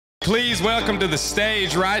please welcome to the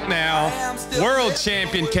stage right now, world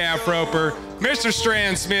champion calf roper, Mr.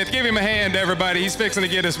 Stran Smith. Give him a hand, everybody. He's fixing to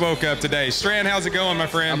get us woke up today. Stran, how's it going, my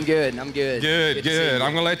friend? I'm good. I'm good. Good.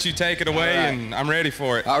 I'm going to let you take it away, and I'm ready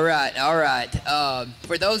for it. All right.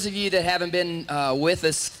 For those of you that haven't been with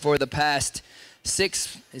us for the past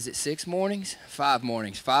 5 mornings? 5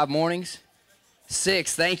 mornings?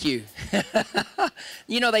 6, thank you.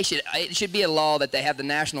 You know, it should be a law that they have the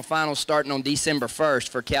national finals starting on December 1st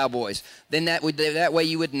for Cowboys. Then that way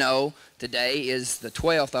you would know today is the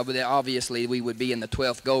 12th. Obviously, we would be in the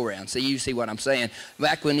 12th go-round. So you see what I'm saying.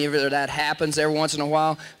 Back whenever that happens every once in a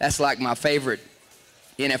while, that's like my favorite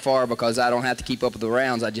NFR because I don't have to keep up with the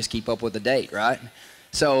rounds. I just keep up with the date, right?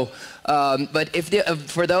 So, but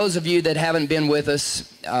for those of you that haven't been with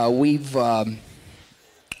us,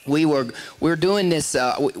 we're doing this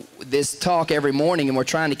this talk every morning, and we're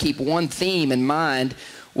trying to keep one theme in mind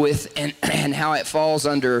and how it falls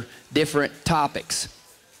under different topics.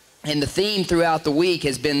 And the theme throughout the week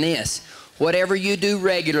has been this: whatever you do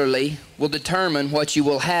regularly will determine what you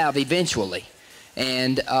will have eventually.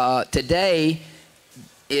 And today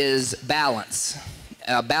is balance.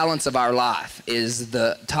 Balance of our life is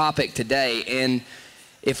the topic today. And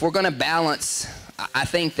if we're going to balance, I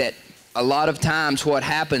think that a lot of times what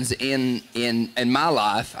happens in my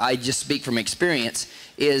life, I just speak from experience,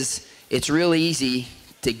 is it's really easy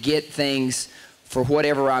to get things for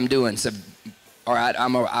whatever I'm doing. So, all right,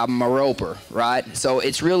 I'm a roper, right? So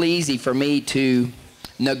it's really easy for me to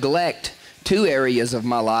neglect 2 areas of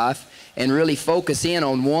my life and really focus in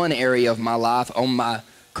on one area of my life, on my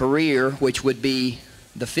career, which would be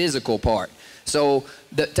the physical part. So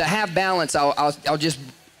to have balance, I'll just,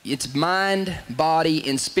 it's mind, body,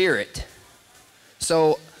 and spirit.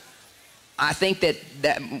 So I think that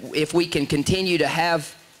if we can continue to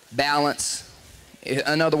have balance,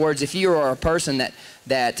 in other words, if you are a person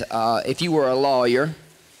if you were a lawyer,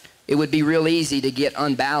 it would be real easy to get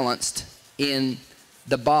unbalanced in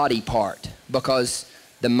the body part because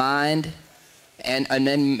the mind and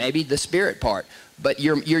then maybe the spirit part. But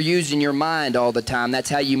you're using your mind all the time. That's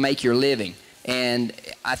how you make your living. And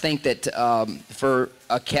I think that for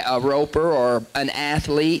a roper or an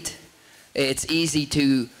athlete, it's easy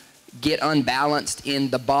to get unbalanced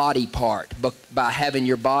in the body part by having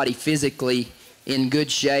your body physically in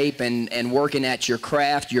good shape and working at your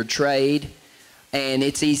craft, your trade. And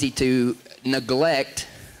it's easy to neglect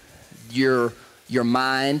your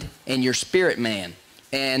mind and your spirit man.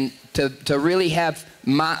 And to really have,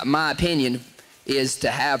 my opinion, is to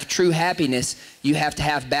have true happiness, you have to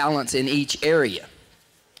have balance in each area.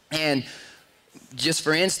 And just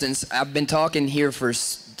for instance, I've been talking here for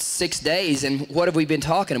 6 days, and what have we been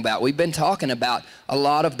talking about? We've been talking about a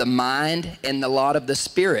lot of the mind and a lot of the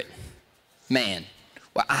spirit man.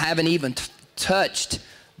 Well, I haven't even touched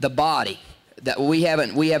the body. That we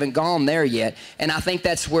haven't gone there yet. And I think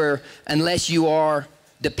that's where, unless you are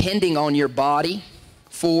depending on your body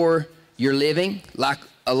for your living, like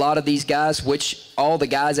a lot of these guys, which all the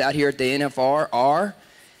guys out here at the NFR are,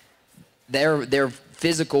 their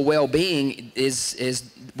physical well-being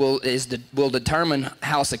will determine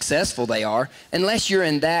how successful they are. Unless you're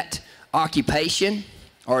in that occupation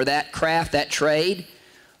or that craft, that trade,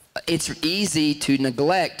 it's easy to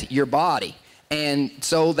neglect your body. And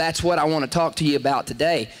so that's what I want to talk to you about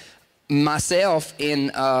today. Myself,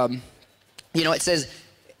 you know, it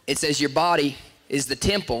says your body is the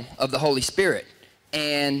temple of the Holy Spirit.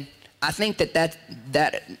 And I think that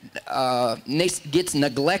gets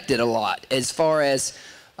neglected a lot as far as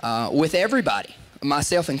with everybody,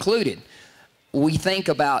 myself included. We think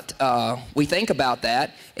about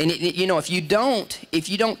that, and you know, if you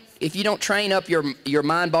don't train up your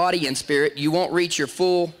mind, body, and spirit, you won't reach your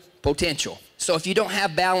full potential. So if you don't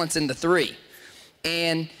have balance in the 3,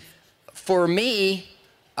 and for me,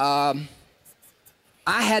 I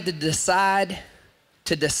had to decide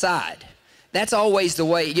to decide. That's always the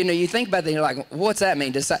way, you know, you think about it and you're like, what's that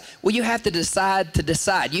mean, decide? Well, you have to decide to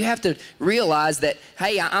decide. You have to realize that,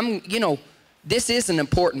 hey, you know, this is an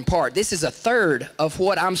important part. This is a third of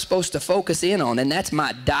what I'm supposed to focus in on, and that's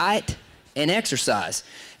my diet and exercise.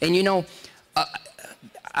 And, you know,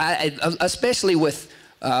 especially with,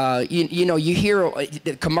 you know, you hear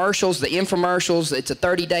the commercials, the infomercials, it's a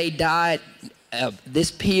 30-day diet,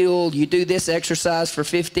 this pill, you do this exercise for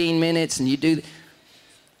 15 minutes, and you do...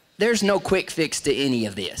 There's no quick fix to any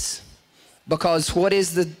of this, because what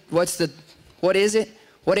is it?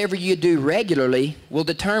 Whatever you do regularly will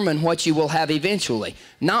determine what you will have eventually.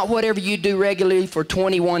 Not whatever you do regularly for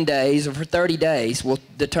 21 days or for 30 days will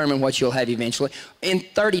determine what you'll have eventually. In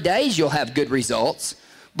 30 days, you'll have good results,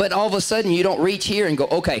 But all of a sudden, you don't reach here and go,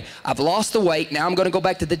 okay, I've lost the weight. Now I'm going to go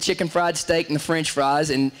back to the chicken fried steak and the French fries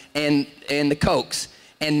and the Cokes.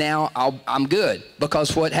 And now I'm good.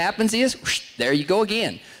 Because what happens is, whoosh, there you go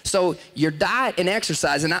again. So your diet and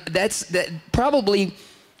exercise, and that's probably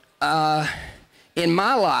in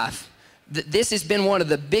my life, this has been one of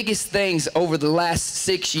the biggest things over the last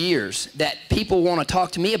 6 years that people want to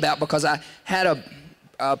talk to me about, because I had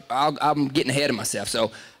I'm getting ahead of myself.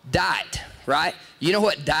 So diet, right? You know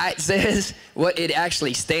what diet says? What it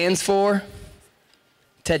actually stands for?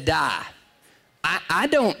 To die.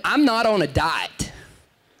 I'm not on a diet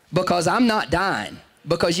because I'm not dying.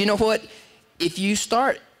 Because you know what? If you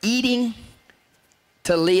start eating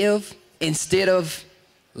to live instead of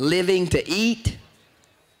living to eat,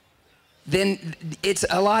 then it's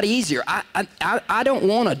a lot easier. I don't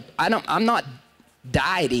want to, I'm not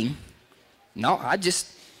dieting. No, I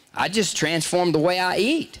just transform the way I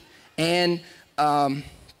eat. And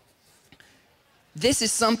this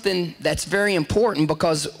is something that's very important,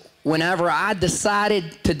 because whenever I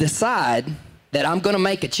decided that I'm going to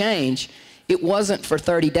make a change, it wasn't for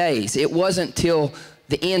 30 days. It wasn't till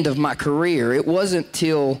the end of my career. It wasn't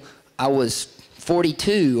till I was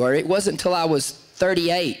 42, or it wasn't till I was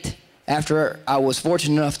 38 after I was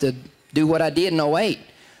fortunate enough to do what I did in 08.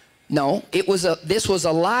 No, this was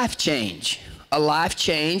a life change,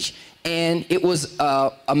 and it was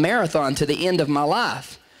a marathon to the end of my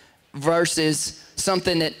life, versus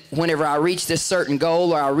something that whenever I reach this certain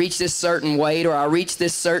goal, or I reach this certain weight, or I reach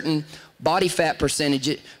this certain body fat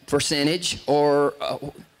percentage, or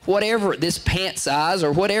whatever, this pant size,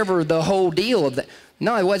 or whatever the whole deal of that.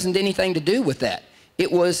 No, it wasn't anything to do with that.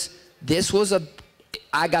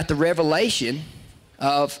 I got the revelation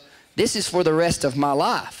of this is for the rest of my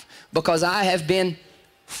life, because I have been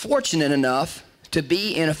fortunate enough to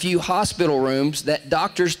be in a few hospital rooms that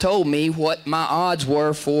doctors told me what my odds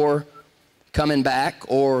were for coming back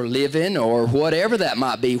or living or whatever that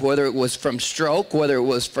might be, whether it was from stroke, whether it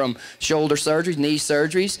was from shoulder surgeries, knee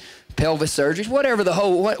surgeries, pelvis surgeries, whatever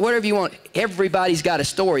you want. Everybody's got a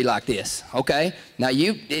story like this, okay? Now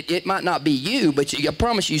it might not be you, but I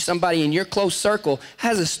promise you somebody in your close circle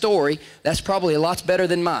has a story that's probably a lot better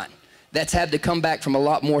than mine, that's had to come back from a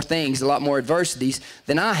lot more things, a lot more adversities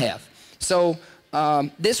than I have. So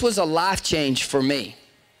this was a life change for me.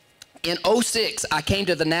 In 06, I came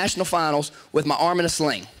to the national finals with my arm in a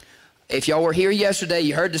sling. If y'all were here yesterday,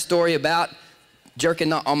 you heard the story about jerking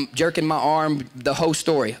my arm, the whole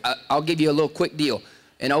story. I'll give you a little quick deal.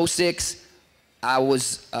 In 06, I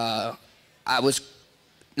was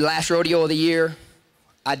last rodeo of the year.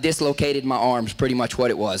 I dislocated my arms, pretty much what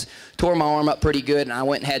it was. Tore my arm up pretty good, and I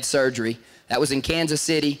went and had surgery. That was in Kansas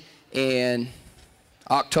City in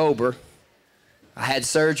October. I had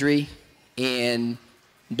surgery in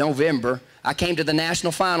November. I came to the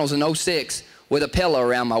national finals in 06 with a pillow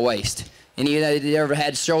around my waist. And you know, if you ever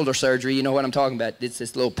had shoulder surgery, you know what I'm talking about. It's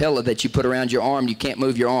this little pillow that you put around your arm. You can't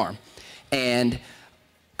move your arm. And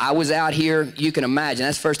I was out here, you can imagine,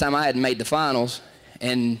 that's the first time I had made the finals.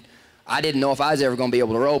 And I didn't know if I was ever going to be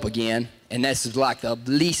able to rope again. And this is like the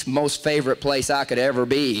least most favorite place I could ever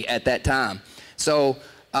be at that time. So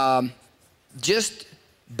just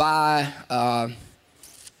by...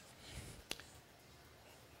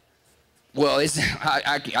 well,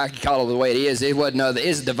 I can call it the way it is. It wasn't other.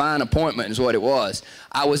 It's a divine appointment is what it was.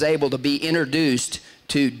 I was able to be introduced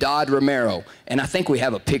to Dodd Romero. And I think we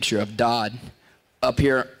have a picture of Dodd up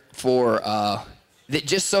here for, that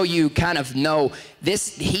just so you kind of know.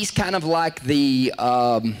 He's kind of like the,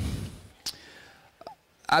 I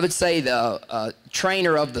would say the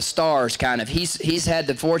trainer of the stars kind of. He's had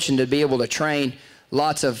the fortune to be able to train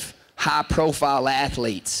lots of high-profile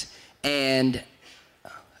athletes. And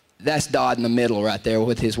that's Dodd in the middle right there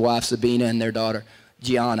with his wife Sabina and their daughter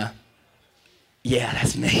Gianna. Yeah,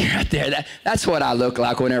 that's me right there. That's what I look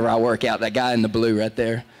like whenever I work out. That guy in the blue right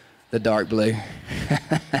there, the dark blue.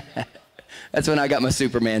 That's when I got my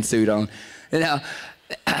Superman suit on. Now,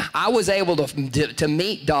 I was able to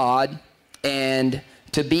meet Dodd and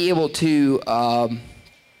to be able to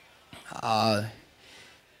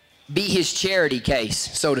be his charity case,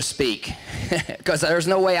 so to speak, because there's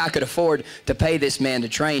no way I could afford to pay this man to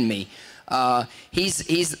train me.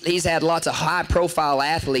 He's had lots of high-profile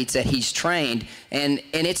athletes that he's trained, and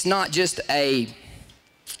it's not just a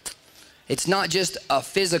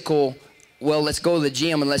physical. Well, let's go to the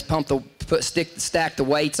gym and let's stack the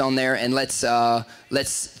weights on there and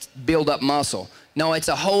let's build up muscle. No, it's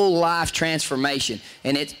a whole life transformation,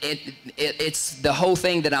 and it's the whole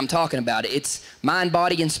thing that I'm talking about. It's mind,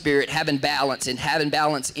 body, and spirit, having balance, and having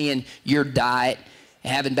balance in your diet,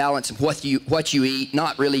 having balance in what you eat,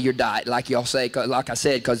 not really your diet, like y'all say, like I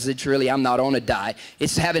said, because it's really, I'm not on a diet.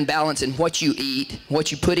 It's having balance in what you eat,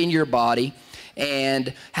 what you put in your body,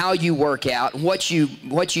 and how you work out, what you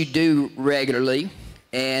do regularly,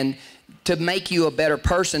 and to make you a better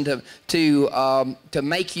person, to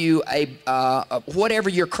make you whatever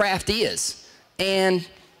your craft is. And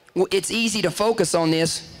it's easy to focus on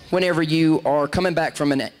this whenever you are coming back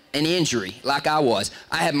from an injury, like I was.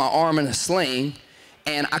 I had my arm in a sling,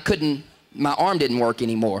 and my arm didn't work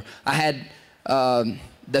anymore. I had,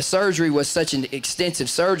 the surgery was such an extensive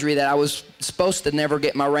surgery that I was supposed to never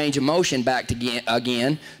get my range of motion back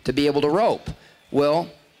again to be able to rope. Well,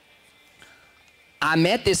 I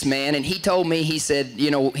met this man, and he told me, he said,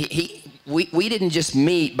 you know, we didn't just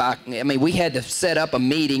meet we had to set up a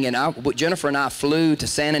meeting, and Jennifer and I flew to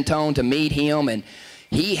San Antonio to meet him, and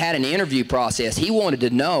he had an interview process. He wanted to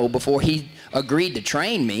know before he agreed to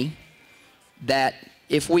train me that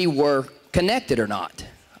if we were connected or not.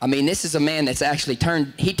 I mean, this is a man that's actually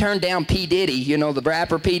turned down P. Diddy, you know, the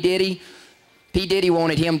rapper P. Diddy. P. Diddy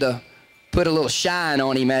wanted him to put a little shine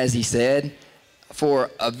on him, as he said,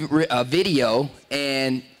 for a video,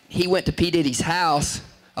 and he went to P. Diddy's house.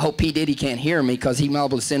 I hope P. Diddy can't hear me, because he might be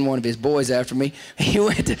able to send one of his boys after me. He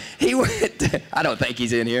went to I don't think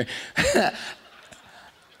he's in here.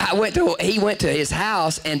 He went to his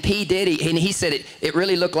house, and P. Diddy, and he said it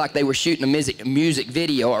really looked like they were shooting a music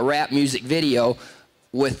video, a rap music video,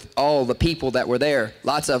 with all the people that were there.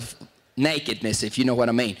 Lots of nakedness, if you know what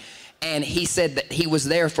I mean. And he said that he was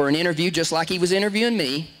there for an interview, just like he was interviewing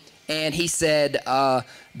me. And he said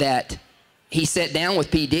that he sat down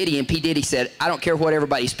with P. Diddy, and P. Diddy said, I don't care what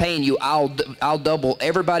everybody's paying you, I'll double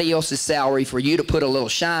everybody else's salary for you to put a little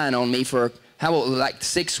shine on me for, like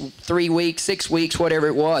 6 weeks, whatever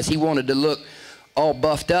it was. He wanted to look all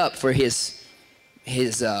buffed up for his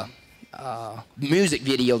music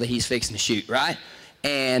video that he's fixing to shoot, right?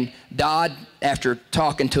 And Dodd, after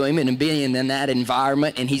talking to him and being in that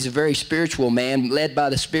environment, and he's a very spiritual man, led by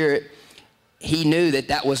the Spirit, he knew that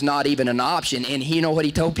that was not even an option. And you know what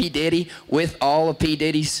he told P. Diddy? With all of P.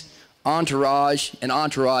 Diddy's entourage, and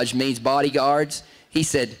entourage means bodyguards, he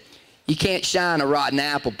said, you can't shine a rotten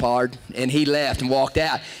apple, pard. And he left and walked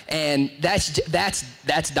out. And that's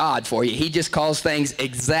Dodd for you. He just calls things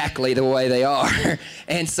exactly the way they are.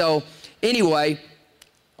 And so, anyway,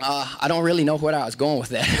 I don't really know where I was going with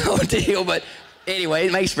that whole deal, but anyway,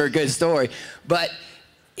 it makes for a good story. But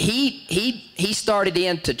he started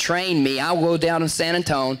in to train me. I'll go down to San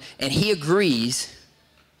Antonio, and he agrees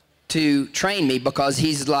to train me because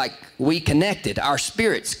he's like, we connected, our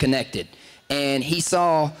spirits connected. And he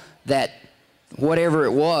saw that whatever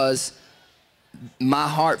it was, my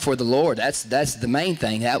heart for the Lord, that's the main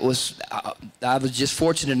thing. I was just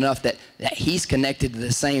fortunate enough that he's connected to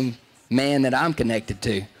the same man that I'm connected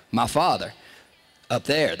to, my father, up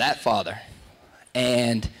there, that father.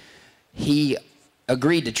 And he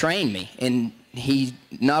agreed to train me. And he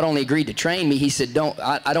not only agreed to train me, he said,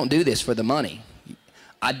 I don't do this for the money.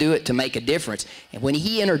 I do it to make a difference. And when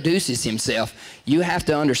he introduces himself, you have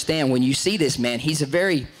to understand, when you see this man, he's a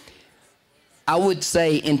very, I would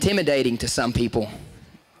say, intimidating to some people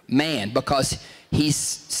man, because he's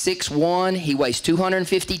 6'1", he weighs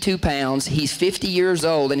 252 pounds, he's 50 years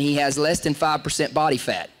old, and he has less than 5% body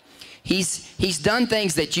fat. He's done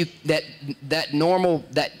things that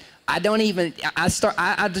I don't even, I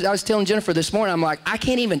was telling Jennifer this morning, I'm like, I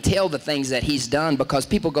can't even tell the things that he's done, because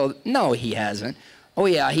people go, no, he hasn't. Oh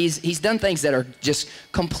yeah, he's done things that are just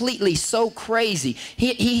completely so crazy.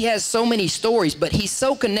 He has so many stories, but he's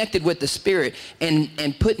so connected with the Spirit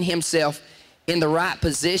and putting himself in the right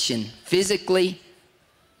position, physically,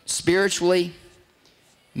 spiritually,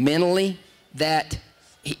 mentally, that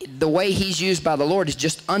the way he's used by the Lord is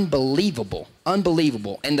just unbelievable,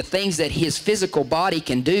 unbelievable. And the things that his physical body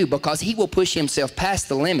can do, because he will push himself past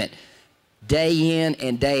the limit day in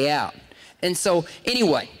and day out. And so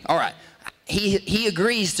anyway, all right, he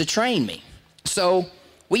agrees to train me. So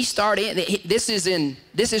we start in, this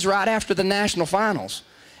is right after the national finals.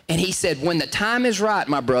 And he said, when the time is right,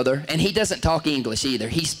 my brother, and he doesn't talk English either.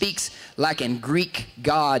 He speaks like in Greek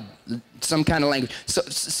God, some kind of language. So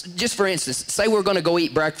just for instance, say we're going to go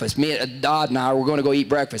eat breakfast. Dodd and I, we're going to go eat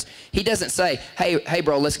breakfast. He doesn't say, hey,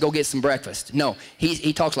 bro, let's go get some breakfast. No,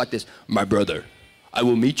 he talks like this. My brother, I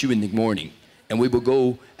will meet you in the morning, and we will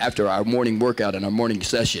go after our morning workout and our morning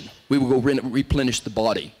session. We will go replenish the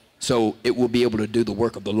body, so it will be able to do the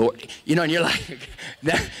work of the Lord. You know, and you're like,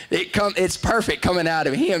 it's perfect coming out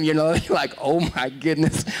of him, you know. You're like, oh my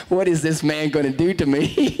goodness, what is this man going to do to me,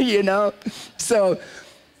 you know? So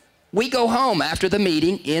we go home after the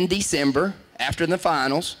meeting in December, after the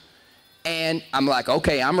finals, And I'm like,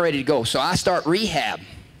 okay, I'm ready to go. So I start rehab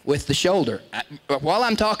with the shoulder. While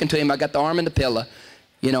I'm talking to him, I got the arm in the pillow,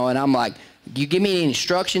 you know, and I'm like, you give me any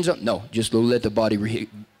instructions? No, just let the body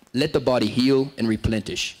heal and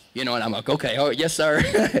replenish. You know, and I'm like, okay, oh, yes, sir.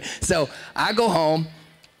 So I go home.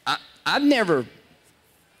 I've never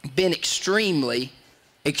been extremely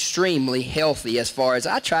healthy as far as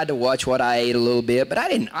I tried to watch what I ate a little bit, but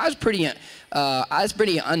I was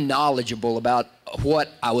pretty unknowledgeable about what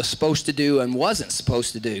I was supposed to do and wasn't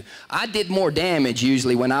supposed to do. I did more damage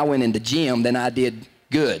usually when I went in the gym than I did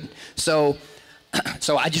good. So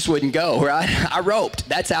I just wouldn't go, right? I roped.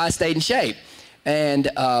 That's how I stayed in shape. And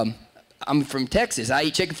I'm from Texas. I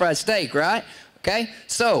eat chicken fried steak, right? Okay?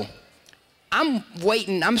 So I'm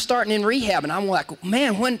waiting. I'm starting in rehab, and I'm like,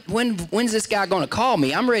 man, when's this guy going to call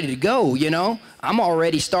me? I'm ready to go, you know? I'm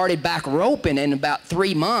already started back roping in about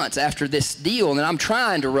 3 months after this deal, and I'm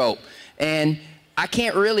trying to rope. And I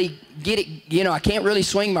can't really get it, you know, I can't really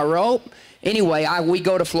swing my rope. Anyway, we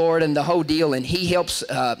go to Florida and the whole deal, and he helps,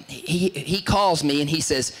 he calls me and he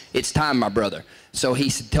says, it's time, my brother. So he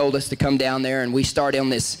told us to come down there, and we start on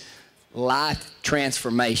this life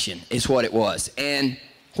transformation is what it was. And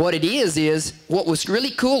what it is what was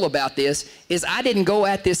really cool about this is I didn't go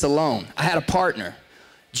at this alone. I had a partner.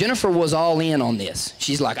 Jennifer was all in on this.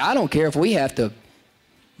 She's like, I don't care if we have to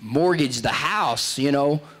mortgage the house, you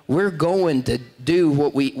know, we're going to do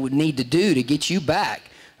what we would need to do to get you back.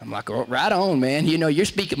 I'm like, oh, right on, man. You know, you're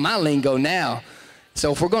speaking my lingo now.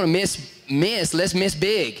 So if we're going to miss, let's miss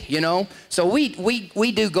big, you know. So we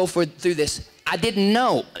do go through this. I didn't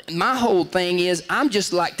know. My whole thing is I'm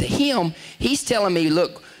just like to him. He's telling me,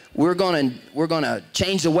 look, we're gonna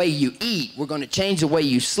change the way you eat. We're gonna change the way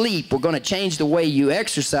you sleep. We're gonna change the way you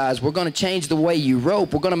exercise. We're gonna change the way you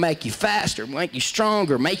rope. We're gonna make you faster, make you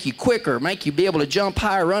stronger, make you quicker, make you be able to jump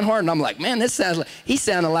higher, run hard. And I'm like, man, this sounds like he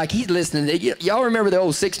sounded like he's listening to y'all. Remember the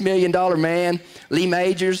old $6 Million Man, Lee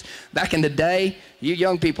Majors, back in the day? You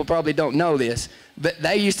young people probably don't know this, but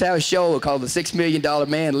they used to have a show called the $6 Million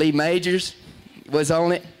Man. Lee Majors was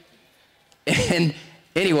on it, and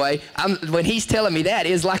anyway, when he's telling me that,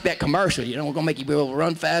 it's like that commercial. You know, we're going to make you be able to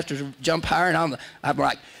run faster, jump higher. And I'm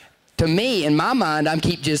like, to me, in my mind, I'm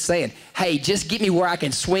keep just saying, hey, just get me where I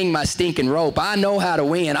can swing my stinking rope. I know how to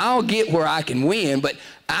win. I'll get where I can win, but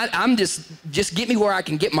I'm just get me where I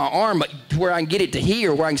can get my arm, where I can get it to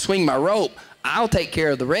here, where I can swing my rope. I'll take care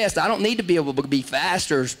of the rest. I don't need to be able to be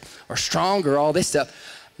faster or stronger, all this stuff.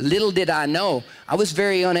 Little did I know, I was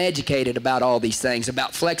very uneducated about all these things,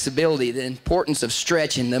 about flexibility, the importance of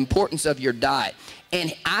stretching, the importance of your diet.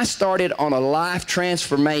 And I started on a life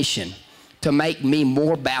transformation to make me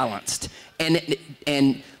more balanced.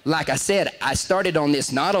 And like I said, I started on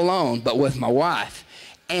this not alone, but with my wife.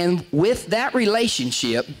 And with that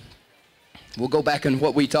relationship, we'll go back on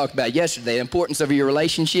what we talked about yesterday, the importance of your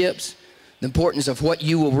relationships, the importance of what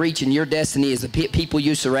you will reach in your destiny is the people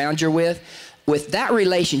you surround you with. With that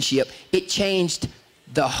relationship, it changed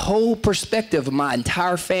the whole perspective of my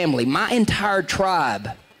entire family. My entire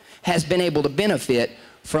tribe has been able to benefit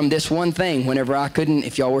from this one thing. Whenever I couldn't,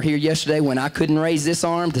 if y'all were here yesterday, when I couldn't raise this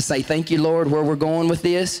arm to say, thank you, Lord, where we're going with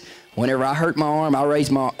this. Whenever I hurt my arm,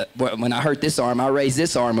 when I hurt this arm, I raised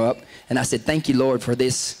this arm up. And I said, thank you, Lord, for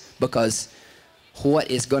this, because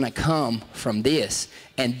what is going to come from this?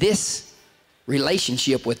 And this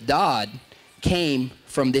relationship with God came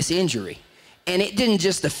from this injury. And it didn't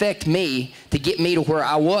just affect me to get me to where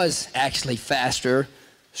I was actually faster,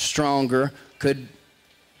 stronger, could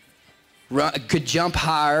jump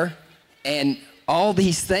higher, and all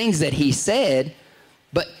these things that he said.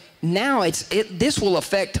 But now this will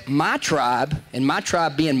affect my tribe, and my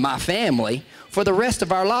tribe being my family, for the rest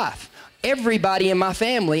of our life. Everybody in my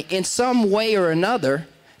family, in some way or another,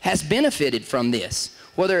 has benefited from this.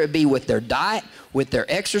 Whether it be with their diet, with their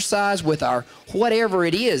exercise, with our whatever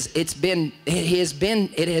it is, it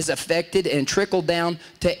has affected and trickled down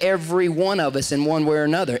to every one of us in one way or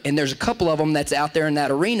another. And there's a couple of them that's out there in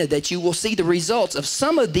that arena that you will see the results of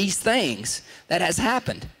some of these things that has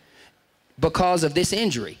happened because of this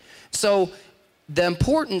injury. So the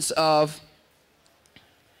importance of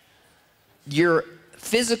your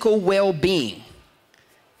physical well-being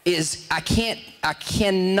is I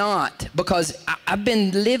cannot, because I've been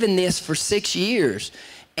living this for 6 years,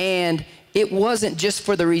 and it wasn't just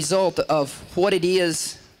for the result of what it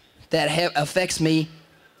is that affects me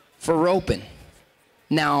for roping.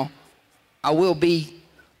 Now, I will be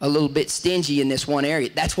a little bit stingy in this one area.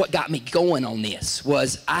 That's what got me going on this,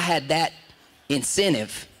 was I had that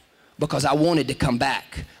incentive because I wanted to come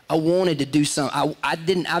back. I wanted to do something. I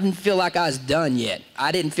didn't feel like I was done yet.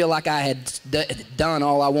 I didn't feel like I had done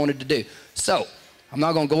all I wanted to do. So I'm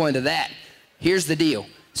not going to go into that. Here's the deal.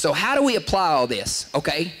 So how do we apply all this?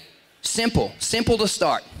 Okay, simple to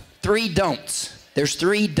start. 3 don'ts. There's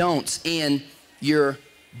 3 don'ts in your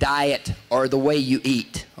diet or the way you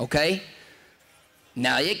eat, okay?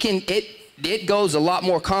 Now it goes a lot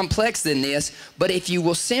more complex than this, but if you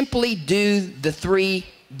will simply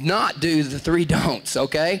not do the 3 don'ts,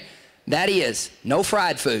 okay? That is, no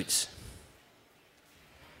fried foods,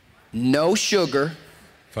 no sugar,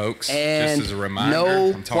 folks, and just as a reminder,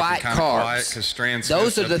 no I'm talking white kind of carbs. Quiet 'cause Stran Smith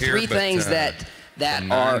Those are the up here, 3 things that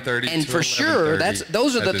are, and for sure,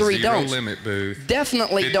 those are the 3 don'ts. Limit booth,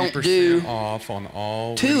 definitely don't do off on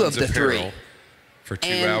all 2 of the 3. For 2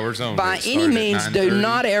 and hours only. By any means, do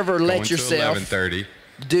not ever let yourself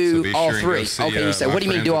do all 3. Okay, you say, what do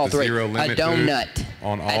you mean do all 3? A donut.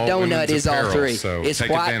 A donut is all 3. So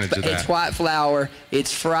it's white flour,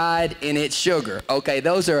 it's fried, and it's sugar. Okay,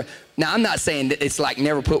 those are, now I'm not saying that it's like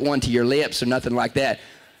never put one to your lips or nothing like that.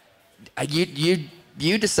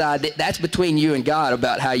 You decide that that's between you and God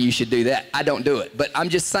about how you should do that. I don't do it, but I'm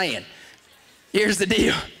just saying, here's the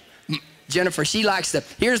deal. Jennifer,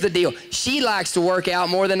 here's the deal. She likes to work out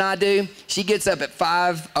more than I do. She gets up at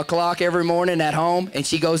 5 o'clock every morning at home, and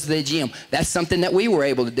she goes to the gym. That's something that we were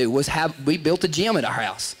able to do, we built a gym at our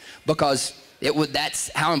house because that's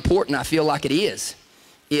how important I feel like it is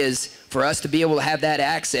for us to be able to have that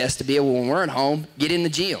access, to be able, when we're at home, get in the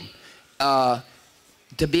gym, to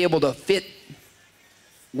be able to fit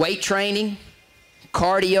weight training,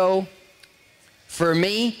 cardio. For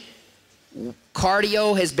me,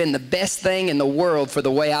 cardio has been the best thing in the world for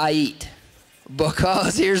the way I eat.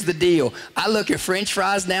 Because here's the deal. I look at French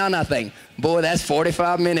fries now and I think, boy, that's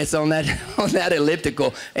 45 minutes on that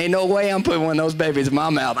elliptical. Ain't no way I'm putting one of those babies in my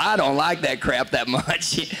mouth. I don't like that crap that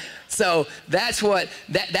much. So that's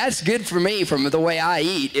good for me from the way I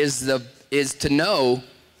eat is to know,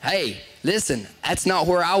 hey, listen, that's not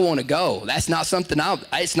where I want to go. That's not something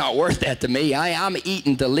it's not worth that to me. I'm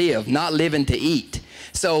eating to live, not living to eat.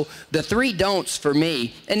 So the 3 don'ts for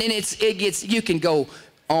me, and then you can go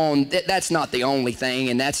on, that's not the only thing,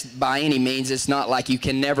 and that's by any means, it's not like you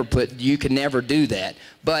can never do that.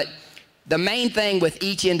 But the main thing with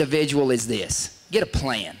each individual is this: get a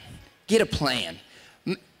plan. Get a plan.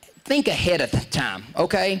 Think ahead of time,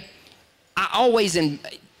 okay? I always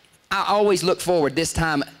look forward this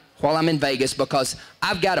time while I'm in Vegas because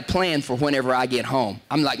I've got a plan for whenever I get home.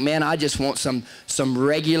 I'm like, man, I just want some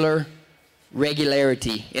regularity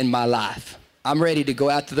in my life. I'm ready to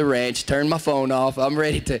go out to the ranch, turn my phone off. I'm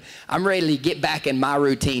ready to get back in my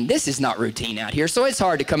routine. This is not routine out here, so it's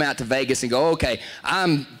hard to come out to Vegas and go, okay,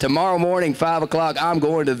 tomorrow morning, 5 o'clock, I'm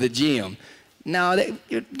going to the gym. No,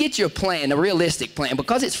 get you a plan, a realistic plan,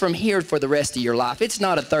 because it's from here for the rest of your life. It's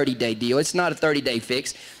not a 30-day deal. It's not a 30-day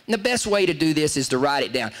fix. And the best way to do this is to write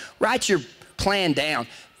it down. Write your plan down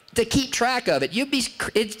to keep track of it.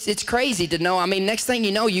 It's crazy to know. I mean, next thing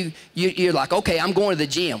you know, you're like, okay, I'm going to the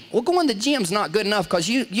gym. Well, going to the gym's not good enough because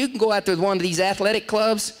you can go out to one of these athletic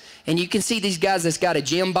clubs and you can see these guys that's got a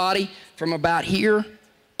gym body from about here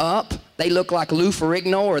up. They look like Lou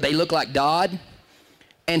Ferrigno or they look like Dodd.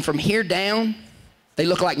 And from here down, they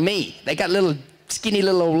look like me. They got little skinny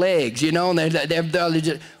little old legs, you know. And they're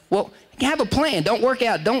just, well, have a plan. Don't work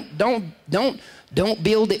out. Don't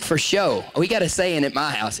build it for show. We got a saying at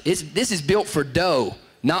my house. This is built for dough,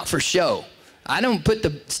 not for show. I don't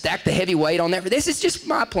stack the heavy weight on there. This is just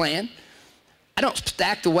my plan. I don't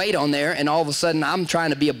stack the weight on there and all of a sudden I'm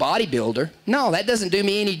trying to be a bodybuilder. No, that doesn't do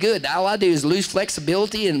me any good. All I do is lose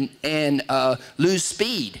flexibility and lose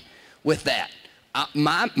speed with that.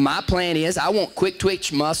 My plan is I want quick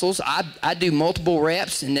twitch muscles. I do multiple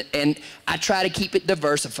reps and I try to keep it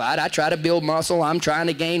diversified. I try to build muscle. I'm trying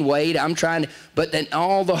to gain weight. But then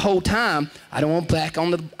the whole time I don't want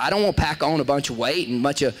to pack on a bunch of weight and a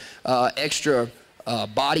bunch of extra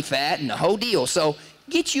body fat and the whole deal. So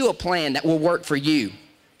get you a plan that will work for you.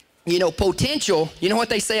 You know, potential. You know what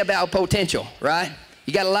they say about potential, right?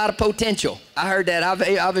 You got a lot of potential. I heard that.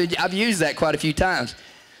 I've used that quite a few times.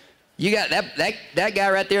 You got that guy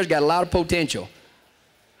right there's got a lot of potential.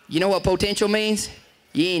 You know what potential means?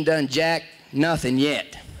 You ain't done jack nothing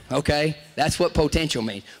yet, okay? That's what potential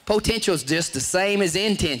means. Potential is just the same as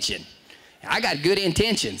intention. I got good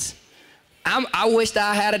intentions. I wished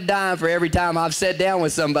I had a dime for every time I've sat down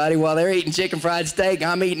with somebody while they're eating chicken fried steak,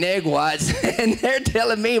 I'm eating egg whites, and they're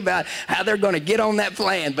telling me about how they're going to get on that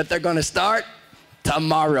plan, but they're going to start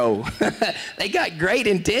tomorrow. They got great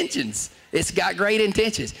intentions. It's got great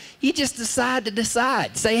intentions. You just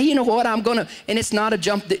decide. Say, hey, you know what, I'm going to, and it's not a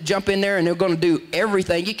jump in there and they're going to do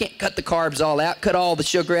everything. You can't cut the carbs all out, cut all the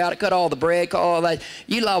sugar out, cut all the bread, cut all that.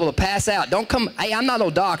 You're liable to pass out. Don't come, hey, I'm not no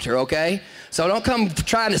doctor, okay? So don't come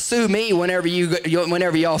trying to sue me whenever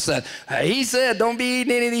y'all say, hey, he said don't be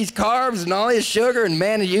eating any of these carbs and all this sugar, and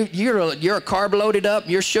man, you're a carb loaded up,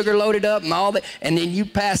 you're sugar loaded up and all that, and then you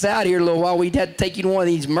pass out here a little while. We'd have to take you to one of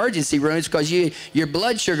these emergency rooms because your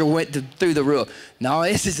blood sugar went through the roof. No,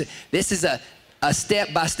 this is a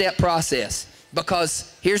step-by-step process,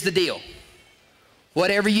 because here's the deal.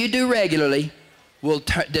 Whatever you do regularly will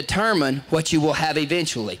determine what you will have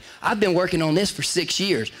eventually. I've been working on this for 6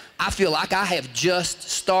 years. I feel like I have just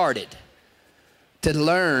started to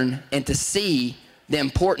learn and to see the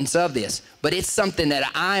importance of this, but it's something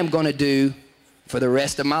that I'm going to do for the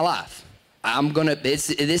rest of my life.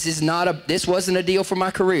 This wasn't a deal for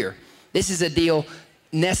my career. This is a deal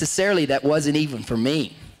necessarily that wasn't even for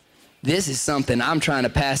me. This is something I'm trying to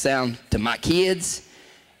pass down to my kids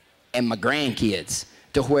and my grandkids,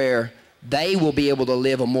 to where they will be able to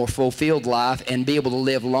live a more fulfilled life and be able to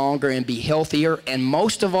live longer and be healthier, and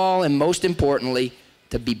most of all and most importantly,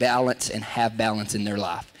 to be balanced and have balance in their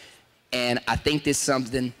life. And I think this is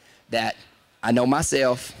something that I know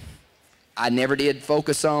myself, I never did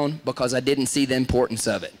focus on because I didn't see the importance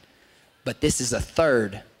of it. But this is a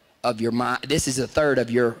third of your mind, this is a third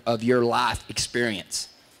of your life experience,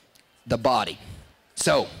 the body.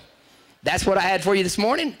 So that's what I had for you this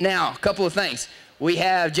morning. Now, a couple of things. We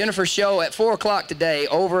have Jennifer's show at 4 o'clock today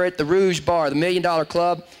over at the Rouge Bar, the $1 Million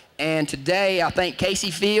Club. And today, I think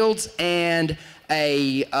Casey Fields and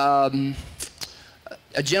a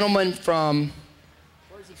gentleman from,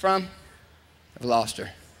 where's he from? I've lost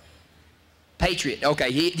her. Patriot.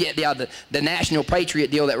 Okay, the National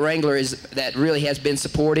Patriot deal that Wrangler that really has been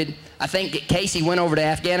supported. I think Casey went over to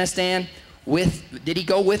Afghanistan did he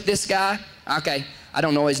go with this guy? Okay, I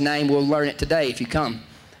don't know his name. We'll learn it today if you come.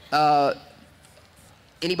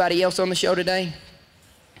 Anybody else on the show today?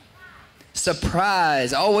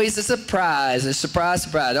 Surprise, always a surprise,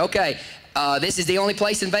 surprise. Okay, this is the only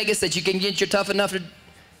place in Vegas that you can get your tough enough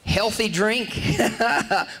healthy drink.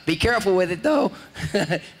 Be careful with it though.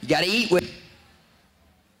 You got to eat with it.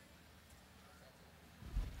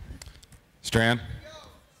 Stran,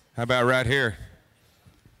 how about right here?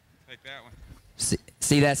 Take that one.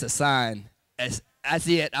 See, that's a sign. That's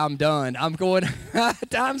it. I'm done. I'm going.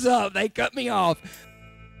 Time's up. They cut me off.